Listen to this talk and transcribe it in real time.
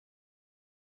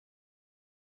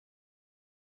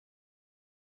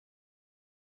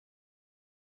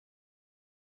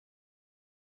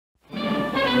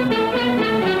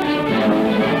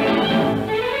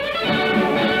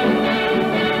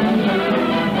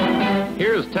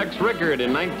Here's Tex Rickard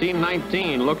in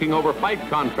 1919 looking over fight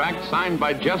contracts signed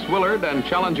by Jess Willard and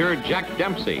challenger Jack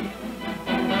Dempsey.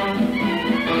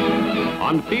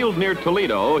 On field near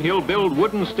Toledo, he'll build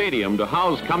wooden stadium to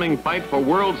house coming fight for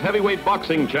World's Heavyweight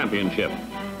Boxing Championship.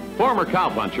 Former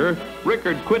cowpuncher,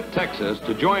 Rickard quit Texas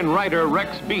to join writer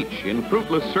Rex Beach in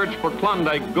fruitless search for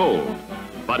Klondike gold.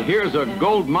 But here's a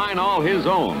gold mine all his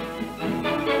own.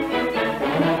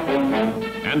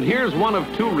 And here's one of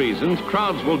two reasons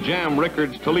crowds will jam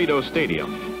Rickard's Toledo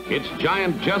Stadium. It's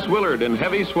giant Jess Willard in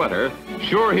heavy sweater,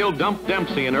 sure he'll dump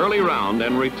Dempsey in early round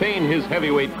and retain his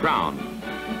heavyweight crown.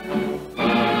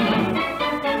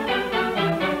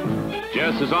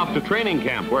 Jess is off to training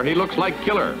camp where he looks like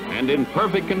killer and in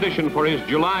perfect condition for his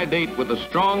July date with a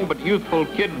strong but youthful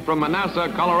kid from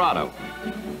Manassas, Colorado.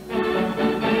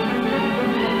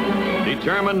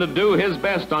 Determined to do his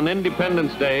best on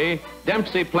Independence Day,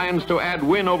 Dempsey plans to add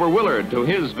win over Willard to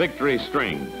his victory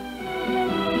string.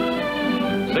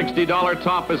 $60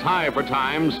 top is high for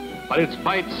times, but it's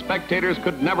fights spectators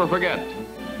could never forget.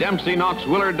 Dempsey knocks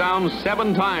Willard down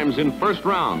 7 times in first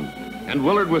round, and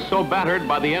Willard was so battered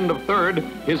by the end of third,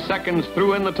 his seconds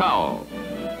threw in the towel.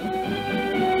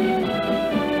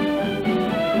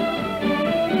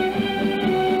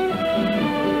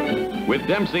 With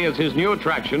Dempsey as his new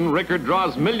attraction, Rickard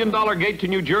draws $1 Million Gate to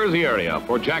New Jersey area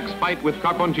for Jack's fight with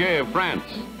Carpentier of France.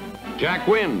 Jack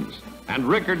wins, and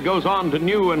Rickard goes on to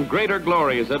new and greater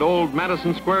glories at old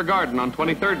Madison Square Garden on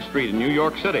 23rd Street in New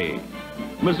York City.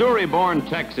 Missouri-born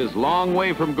Tex is long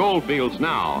way from goldfields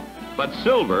now, but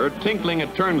silver tinkling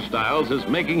at turnstiles is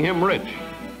making him rich.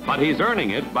 But he's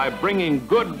earning it by bringing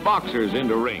good boxers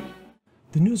into ring.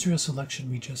 The newsreel selection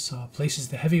we just saw places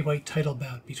the heavyweight title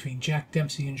bout between Jack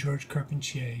Dempsey and George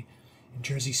Carpentier in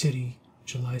Jersey City,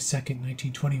 July 2nd,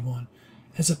 1921,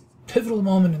 as a pivotal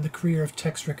moment in the career of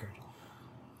Tex Rickard.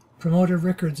 Promoter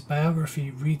Rickard's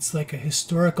biography reads like a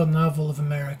historical novel of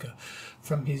America,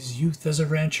 from his youth as a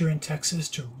rancher in Texas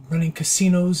to running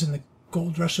casinos in the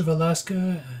gold rush of Alaska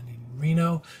and in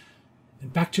Reno,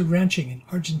 and back to ranching in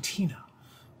Argentina.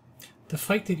 The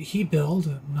fight that he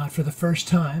billed, not for the first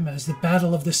time, as the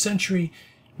battle of the century,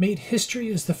 made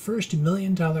history as the first $1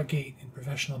 Million Gate in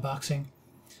professional boxing,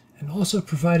 and also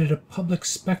provided a public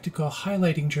spectacle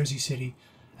highlighting Jersey City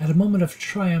at a moment of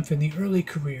triumph in the early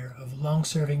career of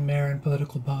long-serving mayor and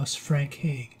political boss Frank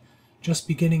Hague, just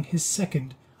beginning his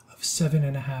second of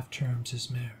 7.5 terms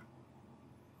as mayor.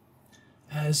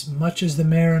 As much as the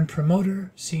mayor and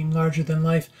promoter seemed larger than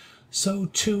life, so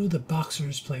too the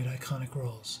boxers played iconic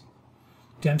roles.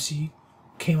 Dempsey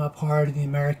came up hard in the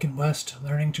American West,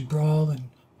 learning to brawl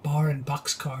in bar and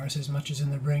boxcars as much as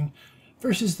in the ring,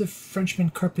 versus the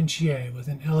Frenchman Carpentier with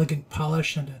an elegant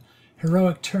polish and a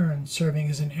heroic turn serving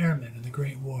as an airman in the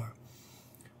Great War.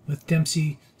 With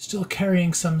Dempsey still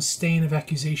carrying some stain of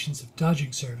accusations of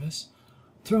dodging service,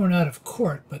 thrown out of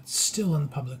court but still in the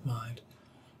public mind,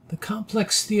 the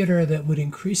complex theater that would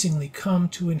increasingly come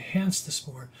to enhance the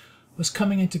sport was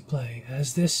coming into play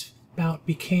as this bout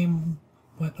became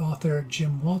what author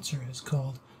Jim Walzer has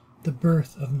called the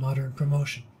birth of modern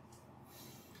promotion.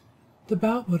 The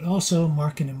bout would also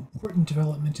mark an important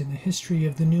development in the history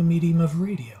of the new medium of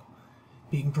radio,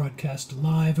 being broadcast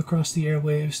live across the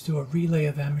airwaves through a relay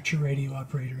of amateur radio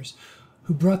operators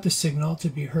who brought the signal to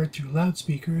be heard through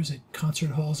loudspeakers at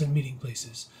concert halls and meeting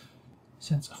places,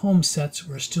 since home sets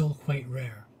were still quite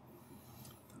rare.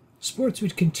 Sports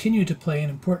would continue to play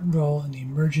an important role in the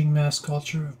emerging mass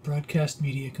culture of broadcast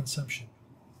media consumption.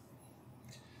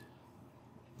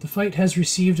 The fight has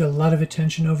received a lot of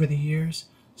attention over the years,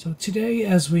 so today,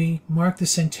 as we mark the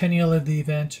centennial of the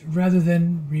event, rather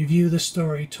than review the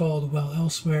story told well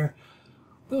elsewhere,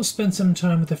 we'll spend some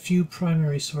time with a few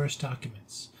primary source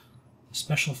documents: a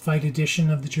special fight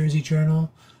edition of the Jersey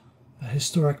Journal, a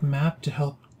historic map to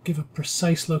help give a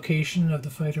precise location of the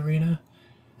fight arena,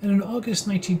 and an August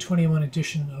 1921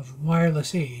 edition of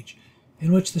Wireless Age,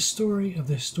 in which the story of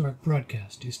the historic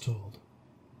broadcast is told.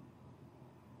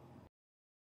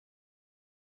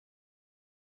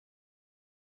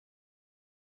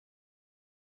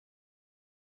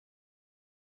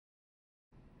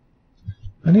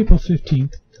 On April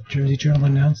 15th, the Jersey Journal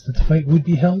announced that the fight would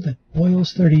be held at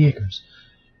Boyle's 30 Acres.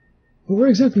 But where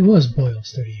exactly was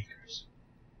Boyle's 30 Acres?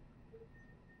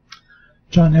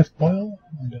 John F. Boyle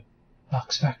owned a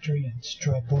box factory and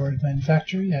straw board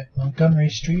manufactory at Montgomery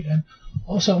Street and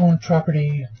also owned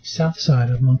property on the south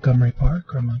side of Montgomery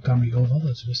Park, or Montgomery Oval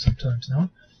as it was sometimes known.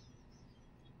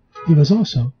 He was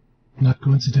also not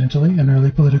coincidentally, an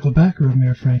early political backer of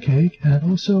Mayor Frank Hague, and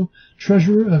also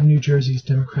treasurer of New Jersey's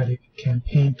Democratic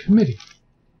Campaign Committee.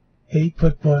 Hague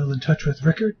put Boyle in touch with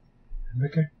Rickard, and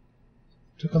Rickard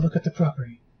took a look at the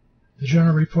property. The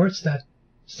journal reports that,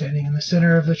 standing in the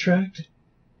center of the tract,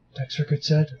 Tex Rickard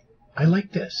said, "I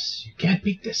like this. You can't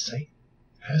beat this site.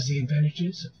 It has the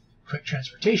advantages of quick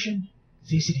transportation.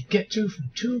 It's easy to get to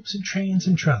from tubes and trains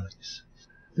and trolleys."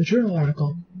 The journal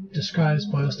article describes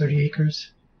Boyle's 30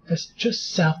 acres as just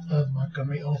south of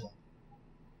Montgomery Oval.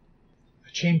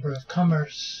 A Chamber of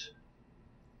Commerce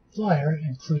flyer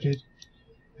included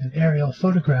an aerial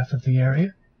photograph of the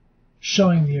area,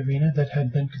 showing the arena that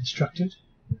had been constructed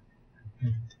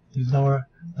in the lower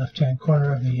left-hand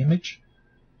corner of the image.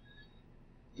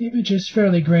 The image is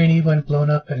fairly grainy when blown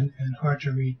up and hard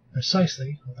to read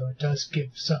precisely, although it does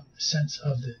give some sense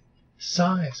of the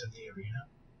size of the arena.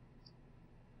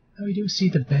 And we do see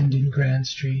the bend in Grand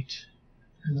Street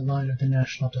and the line of the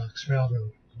National Docks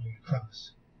Railroad going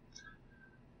across.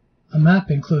 A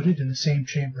map included in the same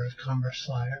Chamber of Commerce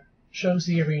flyer shows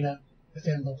the arena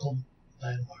within local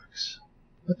landmarks.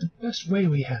 But the best way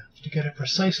we have to get a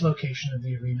precise location of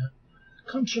the arena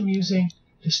comes from using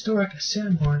historic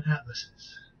Sanborn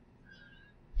atlases.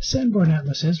 Sanborn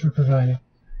atlases were provided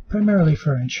primarily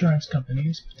for insurance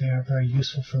companies, but they are very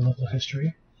useful for local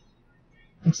history.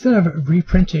 Instead of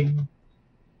reprinting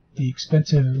the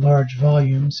expensive large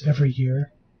volumes every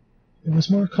year, it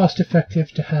was more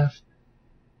cost-effective to have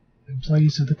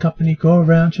employees of the company go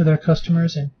around to their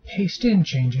customers and paste in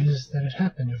changes that had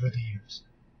happened over the years.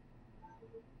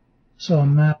 So a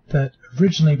map that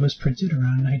originally was printed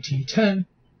around 1910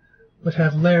 would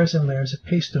have layers and layers of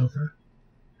paste over.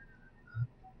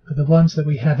 The ones that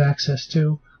we have access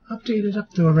to, updated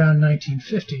up to around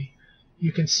 1950,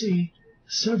 you can see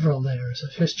several layers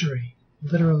of history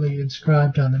literally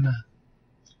inscribed on the map.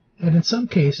 And in some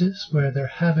cases, where there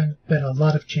haven't been a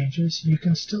lot of changes, you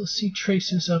can still see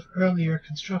traces of earlier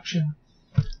construction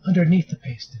underneath the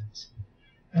paste-ins.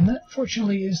 And that,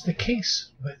 fortunately, is the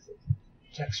case with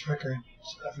Tex Rickard's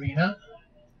arena,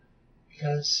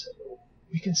 because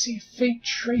we can see faint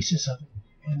traces of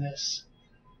it in this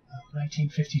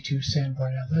 1952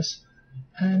 Sanborn Atlas,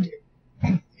 and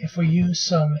if we use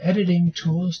some editing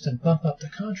tools to bump up the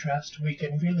contrast, we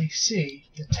can really see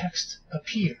the text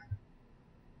appear.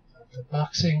 The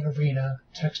Boxing Arena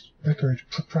Tex Rickard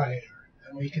Proprietor,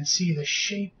 and we can see the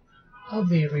shape of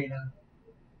the arena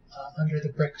under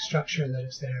the brick structure that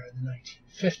is there in the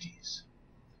 1950s.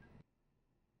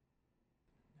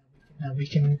 Now we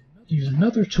can use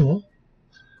another tool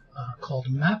called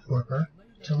Map Warper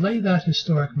to lay that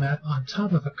historic map on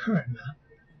top of a current map,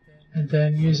 and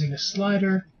then using a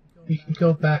slider we can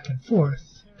go back and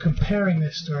forth comparing the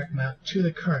historic map to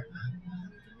the current map,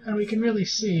 and we can really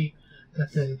see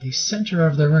that the center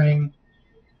of the ring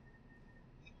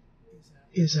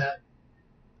is at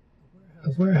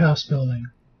a warehouse building,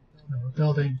 a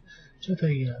building to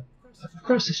the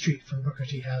across the street from Booker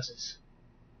T houses.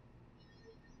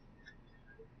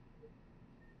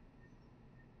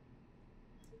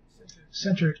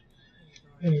 Centered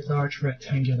in a large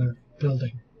rectangular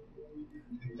building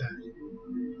like that.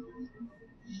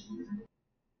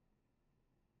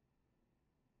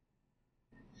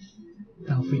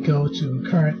 Now if we go to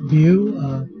current view,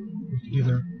 we can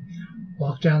either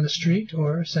walk down the street,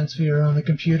 or since we are on the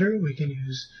computer, we can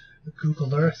use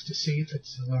Google Earth to see that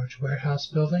it's a large warehouse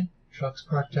building, trucks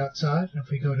parked outside. And if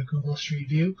we go to Google Street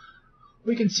View,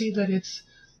 we can see that it's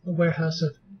the warehouse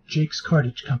of Jake's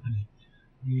Cartage Company.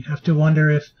 You have to wonder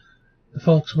if the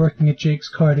folks working at Jake's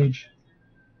Cartage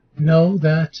know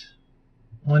that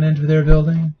one end of their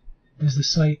building is the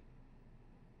site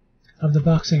of the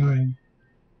boxing ring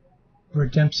where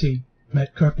Dempsey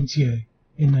met Carpentier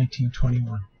in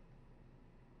 1921.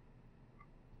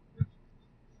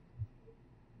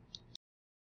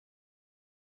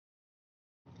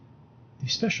 The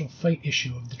special fight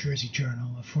issue of the Jersey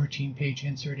Journal, a 14-page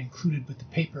insert included with the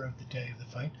paper of the day of the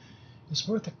fight, is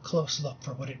worth a close look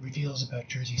for what it reveals about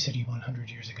Jersey City 100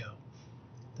 years ago.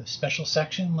 The special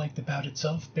section, like the bout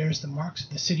itself, bears the marks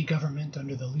of the city government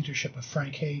under the leadership of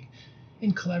Frank Hague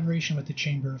in collaboration with the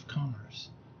Chamber of Commerce.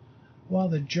 While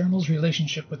the journal's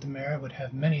relationship with the mayor would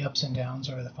have many ups and downs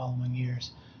over the following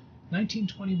years,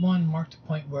 1921 marked a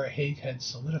point where Hague had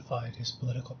solidified his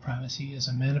political primacy as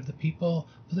a man of the people,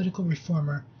 political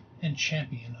reformer, and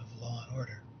champion of law and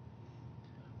order.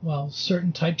 While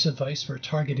certain types of vice were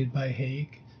targeted by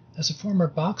Hague, as a former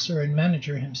boxer and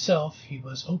manager himself, he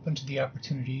was open to the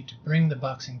opportunity to bring the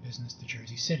boxing business to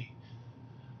Jersey City.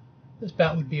 This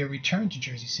bout would be a return to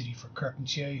Jersey City for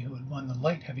Carpentier, who had won the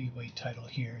light heavyweight title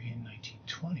here in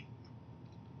 1920.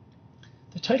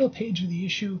 The title page of the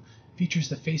issue features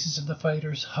the faces of the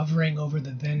fighters hovering over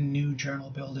the then-new Journal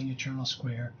building at Journal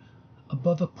Square,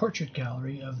 above a portrait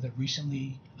gallery of the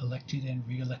recently elected and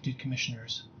re-elected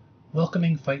commissioners,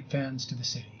 welcoming fight fans to the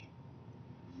city.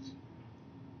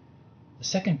 The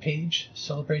second page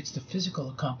celebrates the physical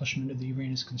accomplishment of the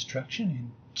arena's construction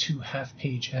in 2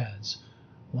 half-page ads,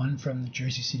 one from the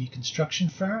Jersey City construction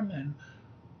firm and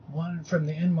one from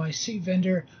the NYC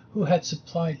vendor who had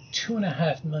supplied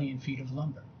 2.5 million feet of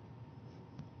lumber.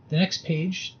 The next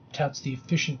page touts the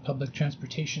efficient public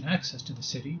transportation access to the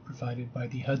city provided by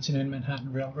the Hudson and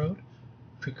Manhattan Railroad,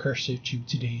 precursor to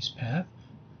today's path.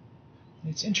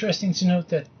 It's interesting to note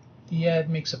that the ad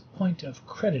makes a point of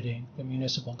crediting the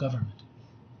municipal government.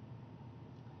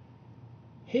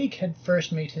 Haig had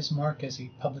first made his mark as a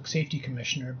public safety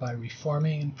commissioner by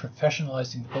reforming and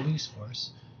professionalizing the police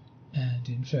force, and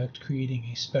in fact creating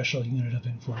a special unit of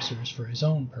enforcers for his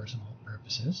own personal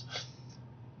purposes.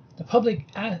 The public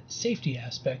safety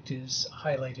aspect is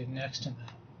highlighted next in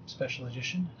the special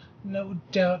edition, no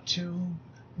doubt to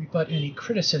rebut any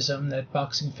criticism that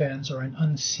boxing fans are an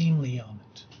unseemly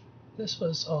element. This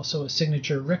was also a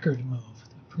signature Rickard move.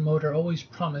 The promoter always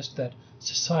promised that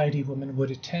society women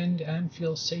would attend and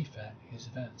feel safe at his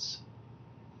events.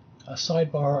 A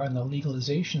sidebar on the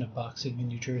legalization of boxing in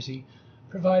New Jersey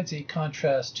provides a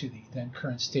contrast to the then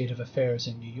current state of affairs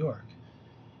in New York.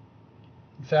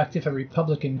 In fact, if a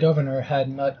Republican governor had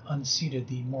not unseated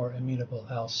the more amenable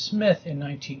Al Smith in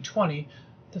 1920,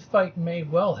 the fight may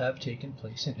well have taken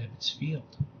place in Ebbets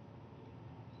Field.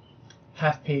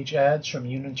 Half-page ads from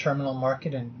Union Terminal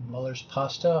Market and Muller's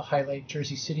Pasta highlight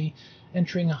Jersey City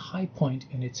entering a high point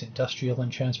in its industrial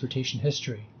and transportation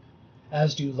history,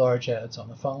 as do large ads on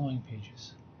the following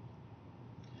pages.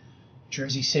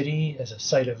 Jersey City, as a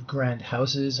site of grand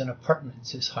houses and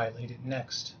apartments, is highlighted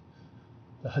next.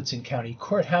 The Hudson County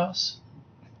Courthouse,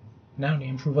 now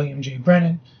named for William J.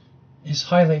 Brennan, is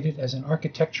highlighted as an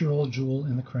architectural jewel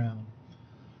in the crown.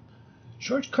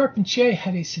 George Carpentier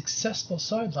had a successful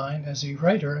sideline as a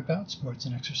writer about sports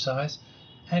and exercise,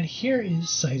 and here is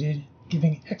cited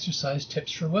giving exercise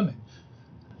tips for women,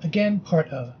 again part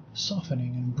of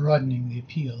softening and broadening the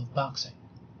appeal of boxing.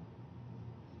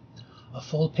 A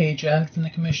full-page ad from the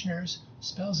commissioners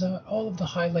spells out all of the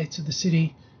highlights of the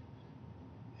city,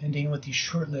 ending with the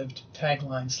short-lived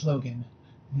tagline slogan,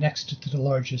 "Next to the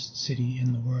largest city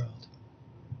in the world."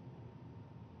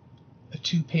 A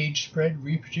 2-page spread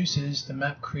reproduces the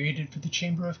map created for the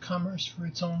Chamber of Commerce for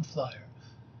its own flyer.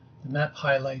 The map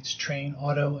highlights train,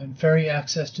 auto, and ferry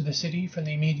access to the city from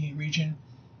the immediate region,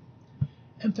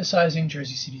 emphasizing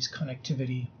Jersey City's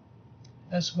connectivity,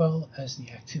 as well as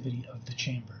the activity of the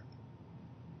Chamber.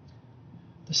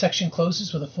 The section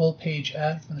closes with a full-page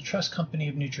ad from the Trust Company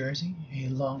of New Jersey, a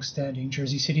long-standing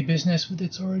Jersey City business with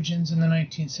its origins in the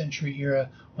 19th century era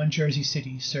when Jersey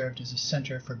City served as a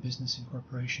center for business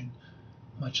incorporation,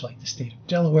 much like the state of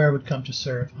Delaware would come to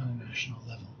serve on a national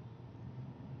level.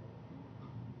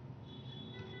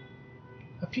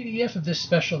 A PDF of this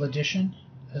special edition,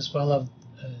 as well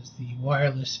as the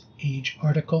Wireless Age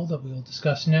article that we will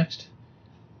discuss next,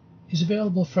 is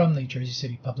available from the Jersey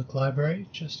City Public Library.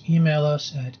 Just email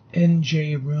us at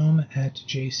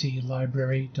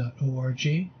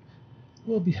njroom@jclibrary.org.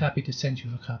 We'll be happy to send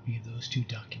you a copy of those 2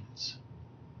 documents.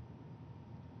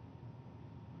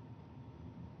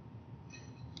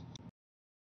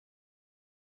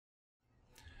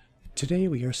 Today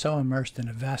we are so immersed in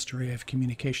a vast array of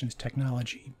communications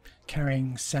technology,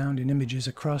 carrying sound and images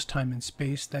across time and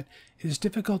space, that it is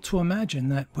difficult to imagine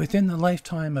that within the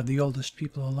lifetime of the oldest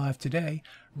people alive today,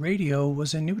 radio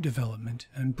was a new development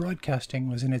and broadcasting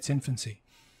was in its infancy.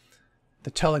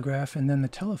 The telegraph and then the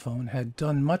telephone had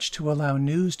done much to allow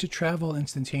news to travel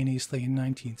instantaneously in the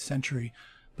 19th century,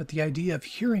 but the idea of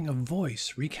hearing a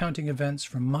voice recounting events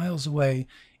from miles away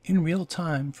in real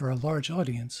time for a large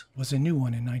audience was a new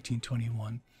one in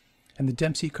 1921, and the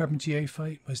Dempsey-Carpentier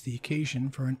fight was the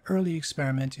occasion for an early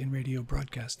experiment in radio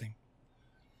broadcasting.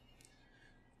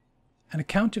 An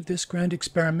account of this grand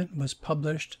experiment was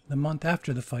published the month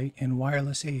after the fight in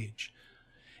Wireless Age.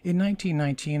 In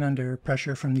 1919, under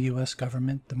pressure from the U.S.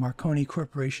 government, the Marconi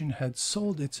Corporation had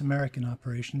sold its American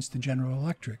operations to General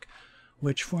Electric,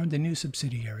 which formed a new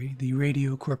subsidiary, the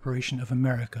Radio Corporation of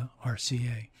America,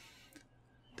 RCA.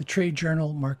 The trade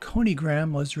journal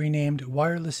Marconigram was renamed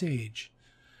Wireless Age.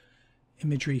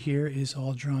 Imagery here is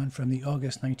all drawn from the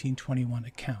August 1921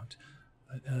 account.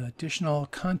 Additional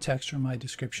context for my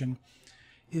description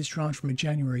is drawn from a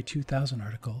January 2000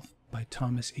 article by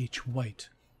Thomas H. White.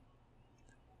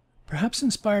 Perhaps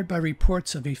inspired by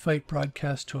reports of a fight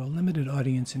broadcast to a limited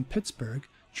audience in Pittsburgh,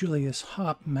 Julius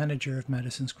Hopp, manager of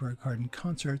Madison Square Garden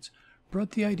concerts,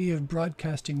 brought the idea of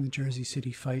broadcasting the Jersey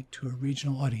City fight to a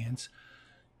regional audience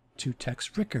to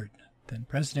Tex Rickard, then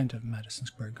president of Madison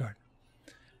Square Garden.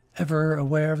 Ever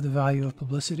aware of the value of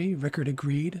publicity, Rickard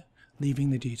agreed, leaving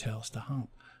the details to Hopp.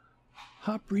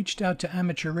 Hopp reached out to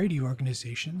amateur radio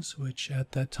organizations, which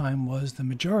at that time was the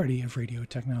majority of radio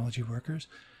technology workers,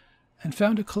 and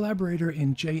found a collaborator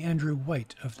in J. Andrew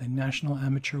White of the National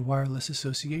Amateur Wireless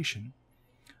Association,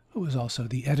 who was also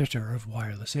the editor of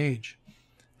Wireless Age.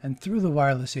 And through the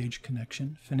Wireless Age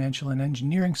connection, financial and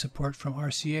engineering support from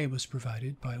RCA was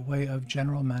provided by way of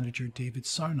General Manager David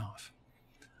Sarnoff.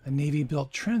 A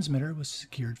Navy-built transmitter was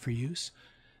secured for use,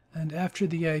 and after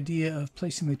the idea of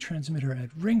placing the transmitter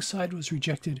at ringside was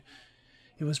rejected,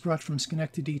 it was brought from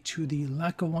Schenectady to the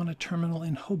Lackawanna terminal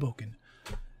in Hoboken,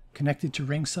 connected to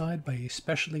ringside by a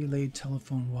specially laid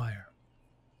telephone wire.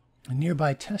 A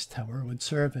nearby test tower would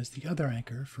serve as the other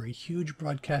anchor for a huge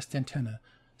broadcast antenna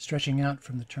stretching out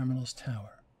from the terminal's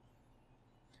tower.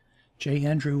 J.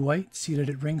 Andrew White, seated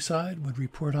at ringside, would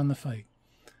report on the fight.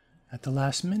 At the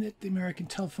last minute, the American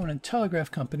Telephone and Telegraph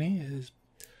Company, as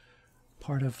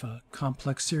part of a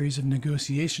complex series of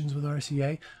negotiations with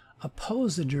RCA,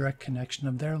 opposed the direct connection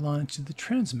of their line to the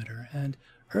transmitter, and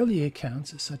early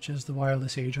accounts, such as the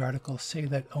Wireless Age article, say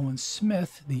that Owen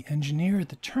Smith, the engineer at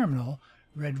the terminal,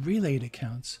 read relayed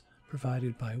accounts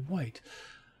provided by White.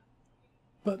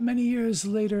 But many years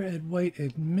later, Ed White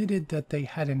admitted that they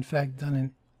had in fact done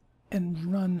an end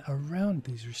run around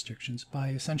these restrictions by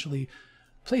essentially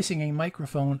placing a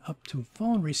microphone up to a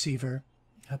phone receiver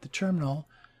at the terminal,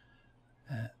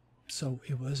 so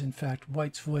it was in fact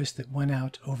White's voice that went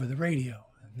out over the radio.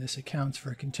 And this accounts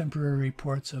for contemporary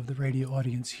reports of the radio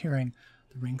audience hearing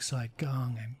the ringside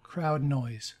gong and crowd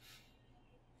noise.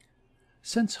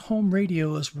 Since home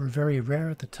radios were very rare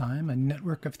at the time, a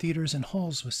network of theaters and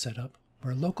halls was set up,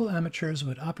 where local amateurs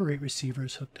would operate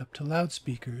receivers hooked up to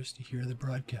loudspeakers to hear the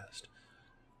broadcast.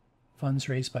 Funds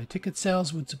raised by ticket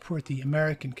sales would support the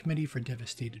American Committee for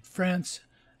Devastated France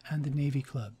and the Navy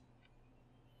Club.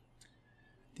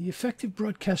 The effective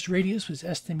broadcast radius was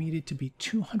estimated to be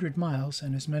 200 miles,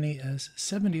 and as many as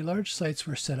 70 large sites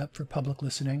were set up for public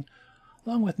listening,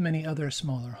 along with many other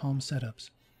smaller home setups.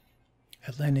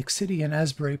 Atlantic City and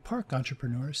Asbury Park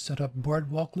entrepreneurs set up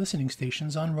boardwalk listening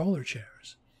stations on roller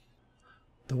chairs.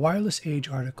 The Wireless Age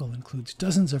article includes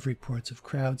dozens of reports of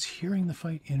crowds hearing the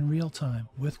fight in real time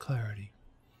with clarity.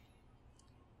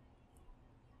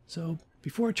 So,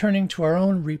 before turning to our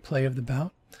own replay of the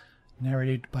bout,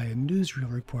 narrated by a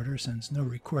newsreel reporter since no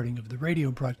recording of the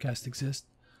radio broadcast exists,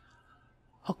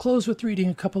 I'll close with reading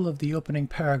a couple of the opening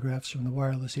paragraphs from the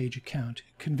Wireless Age account,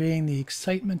 conveying the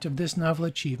excitement of this novel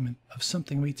achievement of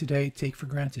something we today take for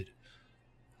granted,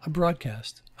 a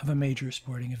broadcast of a major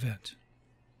sporting event.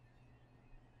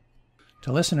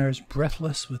 To listeners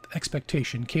breathless with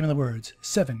expectation came the words,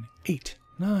 7, 8,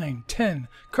 9, 10,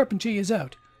 Carpentier is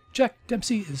out. Jack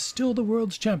Dempsey is still the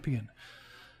world's champion.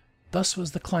 Thus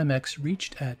was the climax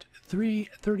reached at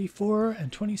 3:34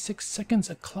 and 26 seconds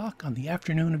o'clock on the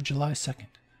afternoon of July 2nd.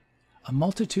 A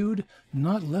multitude,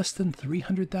 not less than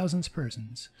 300,000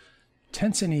 persons,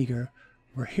 tense and eager,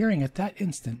 were hearing at that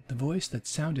instant the voice that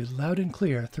sounded loud and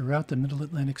clear throughout the Middle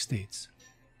Atlantic states.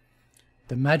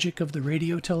 The magic of the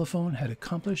radio telephone had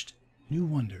accomplished new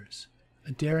wonders.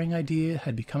 A daring idea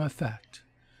had become a fact.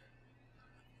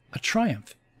 A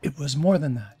triumph. It was more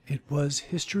than that. It was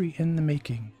history in the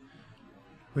making.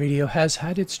 Radio has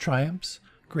had its triumphs.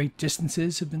 Great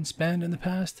distances have been spanned in the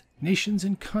past. Nations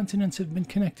and continents have been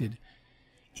connected.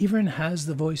 Even has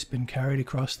the voice been carried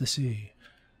across the sea.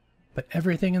 But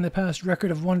everything in the past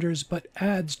record of wonders but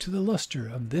adds to the luster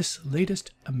of this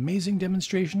latest amazing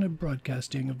demonstration of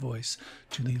broadcasting a voice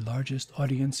to the largest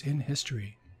audience in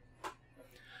history.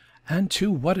 And to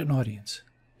what an audience!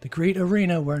 The great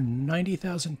arena where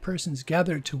 90,000 persons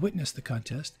gathered to witness the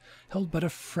contest held but a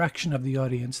fraction of the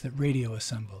audience that radio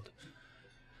assembled.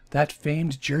 That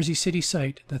famed Jersey City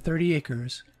site, the 30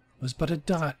 acres, was but a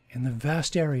dot in the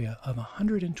vast area of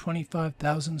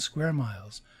 125,000 square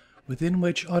miles, within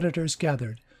which auditors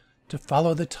gathered to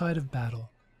follow the tide of battle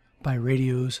by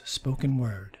radio's spoken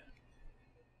word.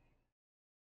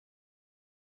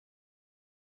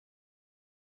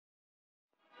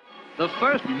 The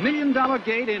first $1 million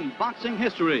gate in boxing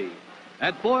history.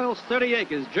 At Boyle's 30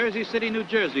 acres, Jersey City, New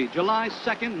Jersey, July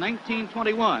 2nd,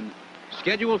 1921.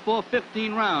 Scheduled for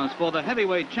 15 rounds for the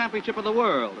heavyweight championship of the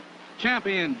world.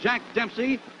 Champion Jack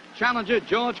Dempsey, challenger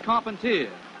George Carpentier.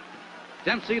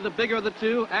 Dempsey the bigger of the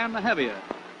two and the heavier.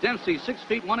 Dempsey 6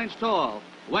 feet 1 inch tall,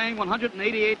 weighing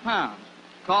 188 pounds.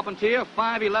 Carpentier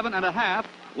 5'11 and a half,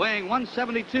 weighing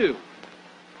 172.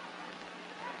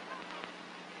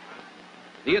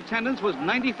 The attendance was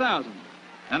 90,000,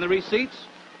 and the receipts,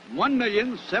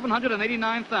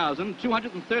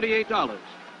 $1,789,238.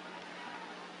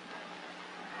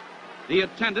 The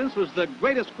attendance was the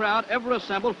greatest crowd ever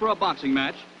assembled for a boxing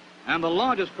match, and the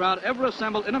largest crowd ever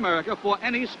assembled in America for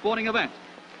any sporting event.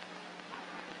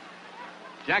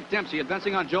 Jack Dempsey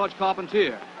advancing on George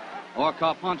Carpentier, or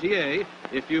Carpentier,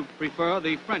 if you prefer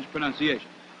the French pronunciation.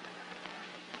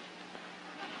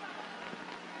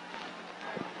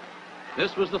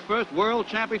 This was the first World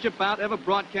Championship bout ever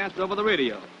broadcast over the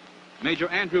radio. Major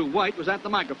Andrew White was at the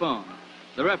microphone.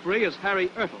 The referee is Harry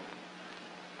Ertel.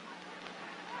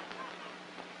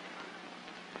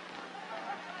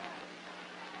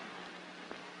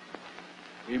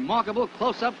 Remarkable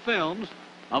close-up films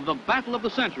of the battle of the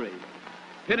century,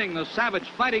 pitting the savage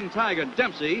fighting tiger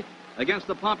Dempsey against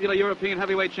the popular European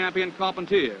heavyweight champion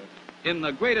Carpentier in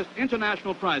the greatest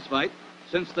international prize fight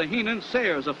since the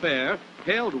Heenan-Sayers affair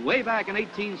held way back in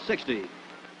 1860.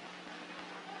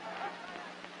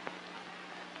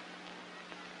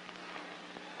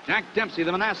 Jack Dempsey,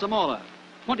 the Manasseh Mauler,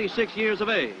 26 years of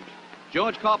age.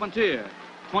 George Carpentier,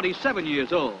 27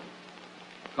 years old.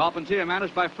 Carpentier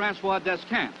managed by Francois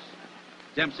Descamps.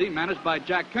 Dempsey managed by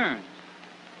Jack Kearns.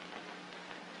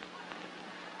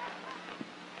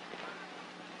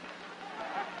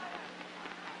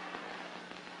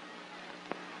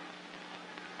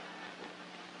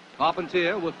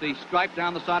 Carpentier with the stripe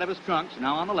down the side of his trunks,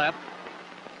 now on the left,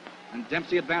 and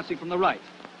Dempsey advancing from the right.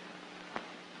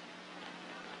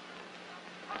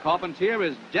 Carpentier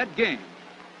is dead game.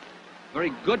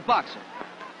 Very good boxer.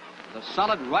 With a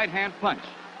solid right-hand punch.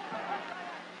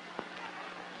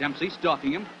 Dempsey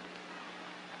stalking him.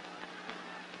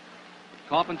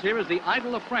 Carpentier is the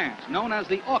idol of France, known as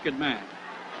the Orchid Man.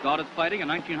 Started fighting in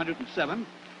 1907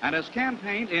 and has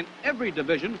campaigned in every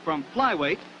division from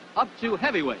flyweight up to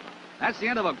heavyweight. That's the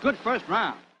end of a good first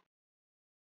round.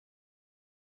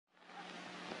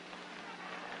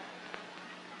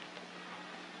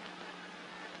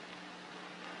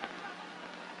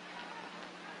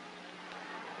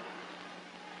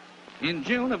 In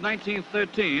June of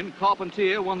 1913,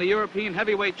 Carpentier won the European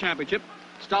Heavyweight Championship,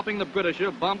 stopping the Britisher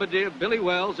Bombardier Billy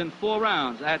Wells in 4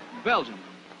 rounds at Belgium.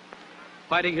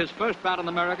 Fighting his first bout in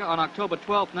America on October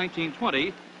 12,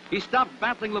 1920, he stopped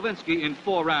battling Levinsky in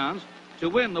 4 rounds to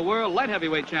win the World Light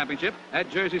Heavyweight Championship at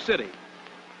Jersey City.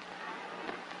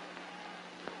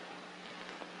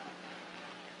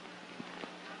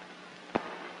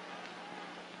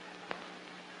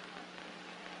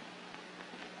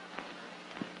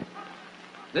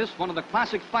 This one of the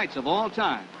classic fights of all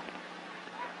time.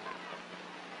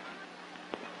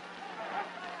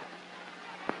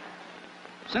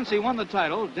 Since he won the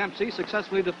title, Dempsey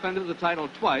successfully defended the title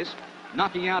twice,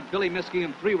 knocking out Billy Miskey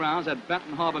in 3 rounds at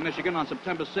Benton Harbor, Michigan on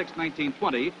September 6,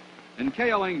 1920, and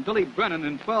KOing Billy Brennan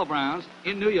in 12 rounds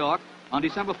in New York on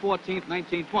December 14,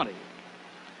 1920.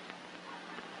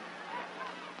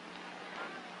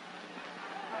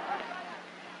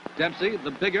 Dempsey,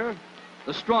 the bigger,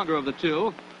 the stronger of the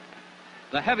two,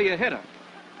 the heavier hitter.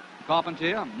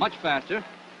 Carpentier, much faster,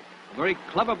 a very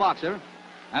clever boxer,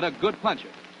 and a good puncher.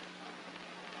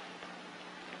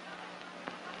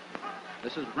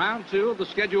 This is round 2 of the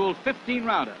scheduled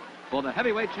 15-rounder for the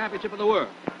heavyweight championship of the world.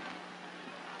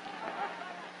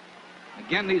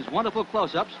 Again, these wonderful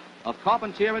close-ups of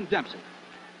Carpentier and Dempsey.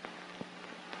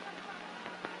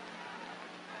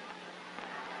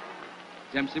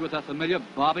 Dempsey with a familiar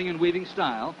bobbing and weaving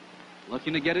style,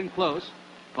 looking to get in close.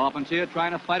 Carpentier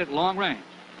trying to fight at long range.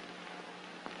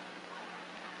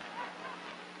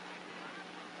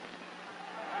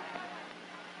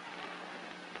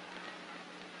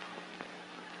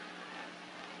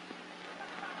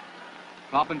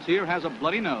 Carpentier has a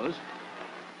bloody nose.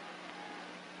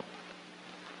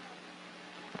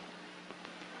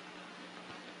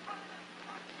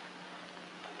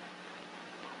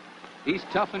 He's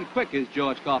tough and quick, is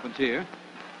George Carpentier.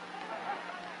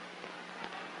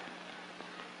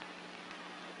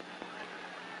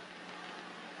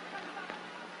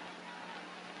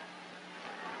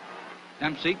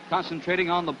 Dempsey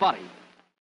concentrating on the body.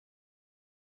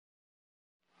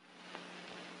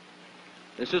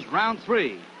 This is round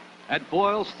 3 at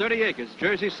Boyle's 30 Acres,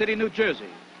 Jersey City, New Jersey,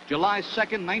 July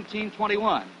 2nd,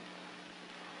 1921,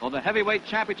 for the heavyweight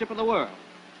championship of the world.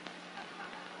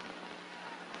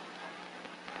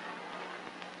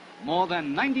 More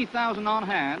than 90,000 on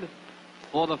hand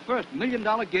for the first $1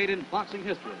 million gate in boxing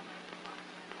history.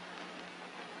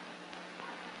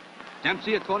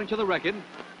 Dempsey, according to the record,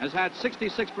 has had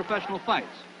 66 professional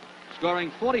fights,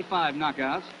 scoring 45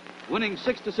 knockouts, winning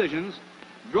 6 decisions,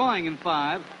 drawing in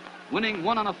 5, winning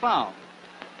 1 on a foul.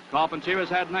 Carpentier has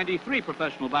had 93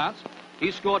 professional bouts.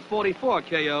 He scored 44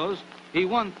 KOs. He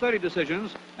won 30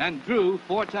 decisions and drew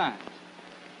 4 times.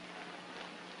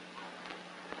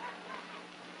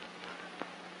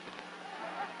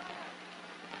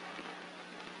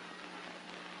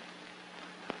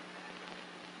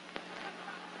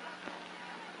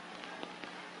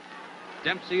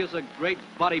 Dempsey is a great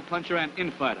body puncher and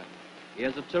infighter. He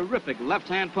has a terrific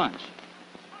left-hand punch.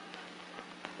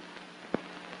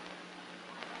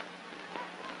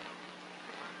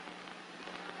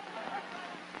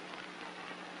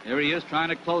 Here he is trying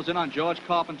to close in on George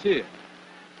Carpentier.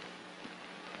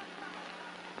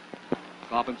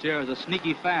 Carpentier has a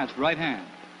sneaky fast right hand.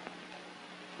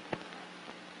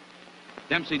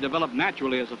 Dempsey developed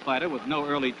naturally as a fighter with no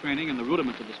early training in the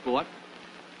rudiments of the sport.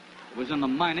 It was in the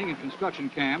mining and construction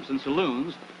camps and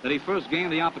saloons that he first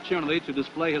gained the opportunity to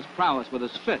display his prowess with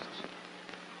his fists.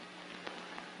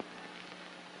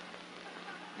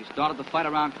 He started the fight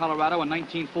around Colorado in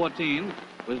 1914,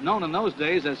 was known in those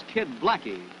days as Kid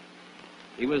Blackie.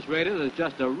 He was rated as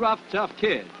just a rough, tough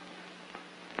kid.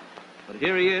 But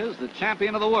here he is, the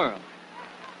champion of the world,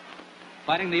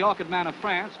 fighting the Orchid Man of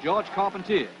France, George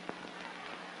Carpentier.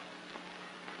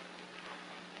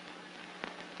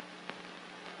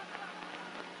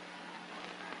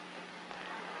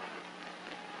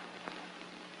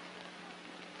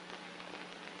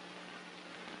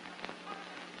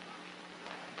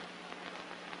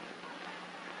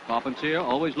 Carpentier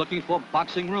always looking for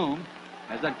boxing room.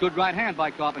 Has that good right hand by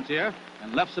Carpentier,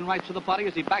 and lefts and rights to the body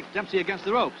as he backs Dempsey against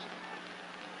the ropes.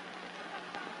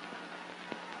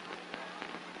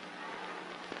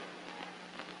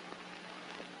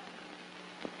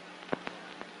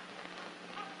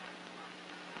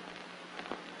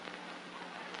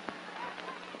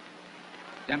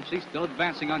 Dempsey still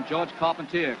advancing on George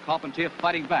Carpentier. Carpentier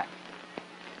fighting back.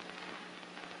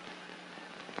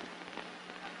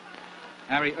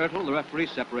 Harry Ertl, the referee,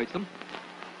 separates them.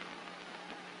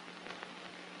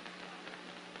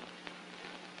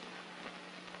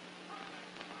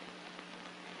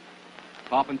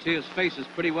 Carpentier's face is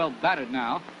pretty well battered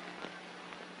now.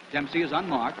 Dempsey is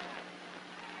unmarked.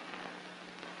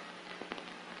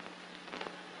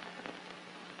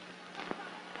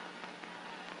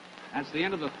 That's the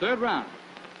end of the 3rd round.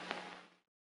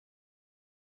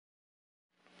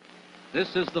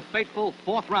 This is the fateful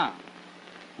 4th round.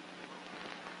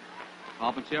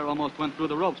 Carpentier almost went through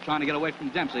the ropes trying to get away from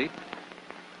Dempsey.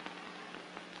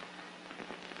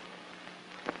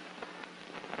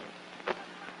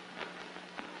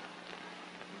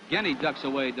 Again he ducks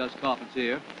away, does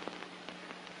Carpentier.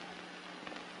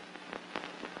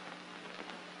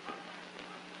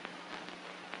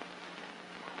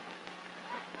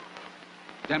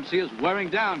 Dempsey is wearing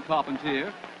down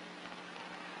Carpentier.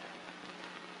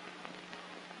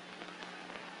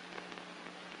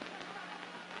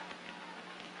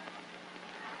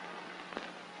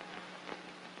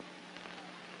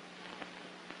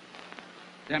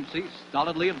 Dempsey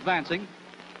stolidly advancing.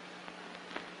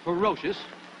 Ferocious.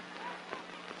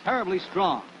 Terribly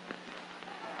strong.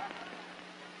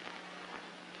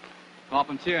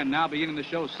 Carpentier now beginning to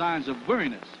show signs of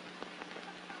weariness.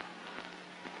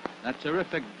 That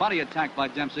terrific body attack by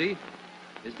Dempsey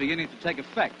is beginning to take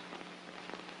effect.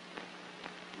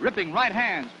 Ripping right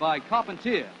hands by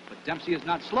Carpentier, but Dempsey is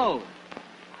not slowed.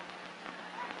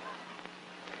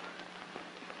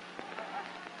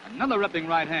 Another ripping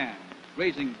right hand,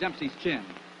 grazing Dempsey's chin.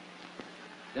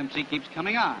 Dempsey keeps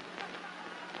coming on.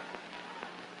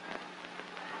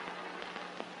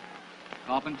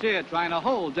 Carpentier trying to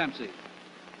hold Dempsey.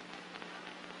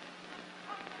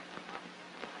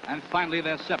 And finally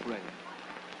they're separated.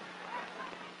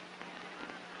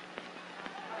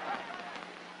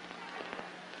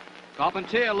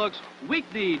 Carpentier looks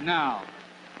weak-kneed now.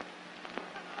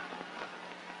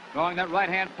 Throwing that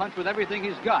right-hand punch with everything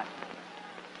he's got.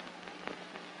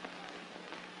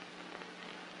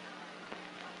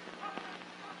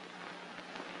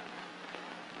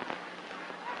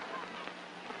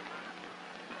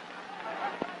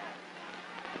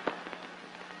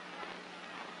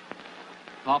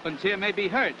 Carpentier may be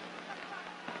hurt.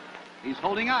 He's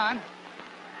holding on.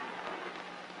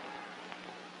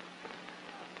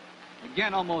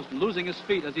 Again, almost losing his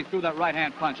feet as he threw that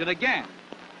right-hand punch. And again.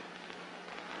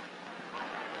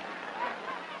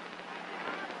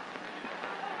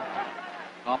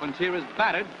 Carpentier is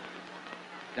battered.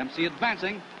 Dempsey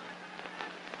advancing.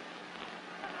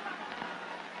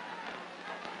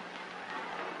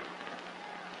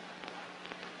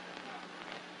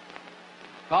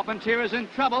 Carpentier is in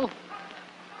trouble.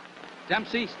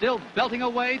 Dempsey still belting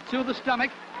away to the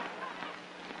stomach.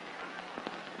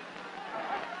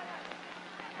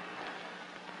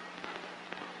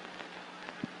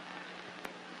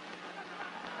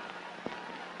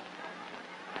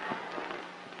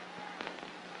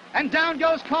 And down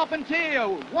goes Carpentier.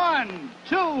 1,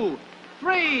 2,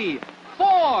 3,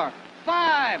 4,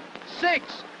 5,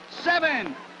 6,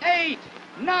 7, 8,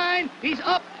 9. He's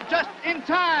up just in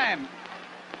time.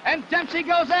 And Dempsey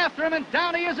goes after him, and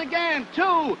down he is again.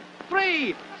 2,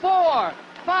 3, 4,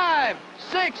 5,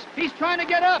 6. He's trying to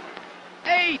get up.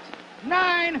 8,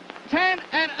 9, 10,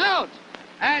 and out.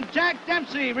 And Jack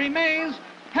Dempsey remains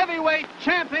heavyweight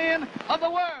champion of the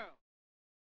world.